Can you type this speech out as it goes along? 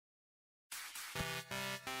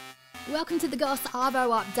Welcome to the Goss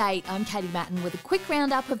Arvo update. I'm Katie Matten with a quick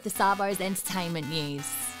roundup of the Sarvo's entertainment news.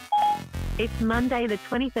 It's Monday the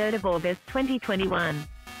 23rd of August 2021.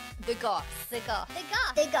 The Goss. The Goss. The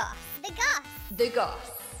Goss. The Goss. The Goss. The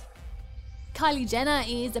Goss. Kylie Jenner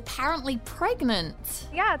is apparently pregnant.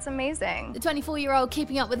 Yeah, it's amazing. The 24-year-old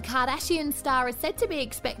Keeping Up with the Kardashians star is said to be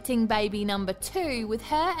expecting baby number 2, with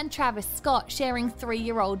her and Travis Scott sharing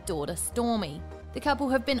 3-year-old daughter Stormi. The couple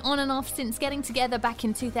have been on and off since getting together back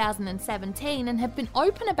in 2017 and have been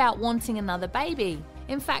open about wanting another baby.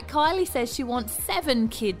 In fact, Kylie says she wants 7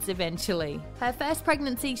 kids eventually. Her first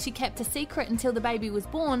pregnancy she kept a secret until the baby was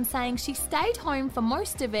born, saying she stayed home for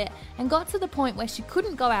most of it and got to the point where she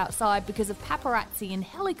couldn't go outside because of paparazzi and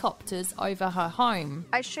helicopters over her home.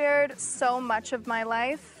 I shared so much of my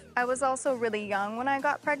life. I was also really young when I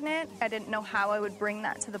got pregnant. I didn't know how I would bring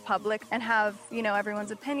that to the public and have,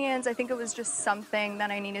 everyone's opinions. I think it was just something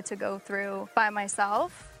that I needed to go through by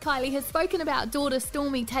myself. Kylie has spoken about daughter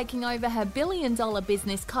Stormi taking over her billion-dollar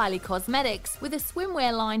business Kylie Cosmetics, with a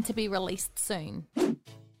swimwear line to be released soon.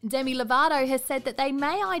 Demi Lovato has said that they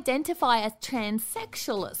may identify as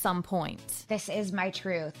transsexual at some point. This is my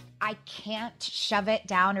truth. I can't shove it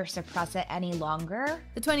down or suppress it any longer.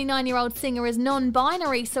 The 29-year-old singer is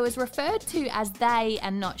non-binary, so is referred to as they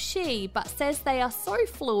and not she, but says they are so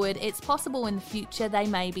fluid it's possible in the future they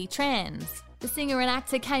may be trans. The singer and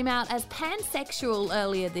actor came out as pansexual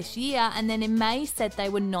earlier this year and then in May said they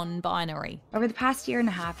were non-binary. Over the past year and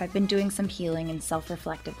a half, I've been doing some healing and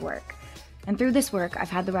self-reflective work. And through this work, I've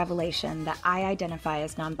had the revelation that I identify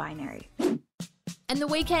as non-binary. And The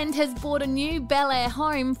Weeknd has bought a new Bel Air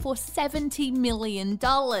home for $70 million.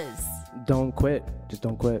 Don't quit. Just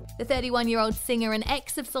don't quit. The 31-year-old singer and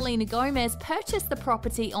ex of Selena Gomez purchased the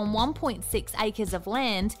property on 1.6 acres of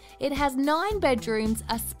land. It has 9 bedrooms,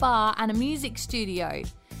 a spa and a music studio.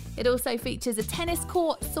 It also features a tennis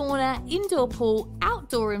court, sauna, indoor pool,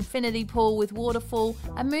 outdoor infinity pool with waterfall,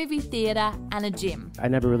 a movie theatre and a gym. I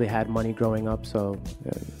never really had money growing up, so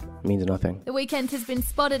it means nothing. The Weeknd has been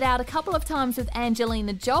spotted out a couple of times with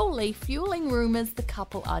Angelina Jolie, fueling rumours the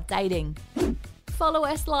couple are dating. Follow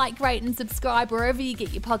us, like, rate and subscribe wherever you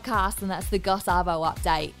get your podcasts, and that's the Goss Arvo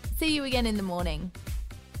update. See you again in the morning.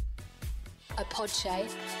 A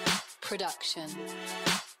Podshape production.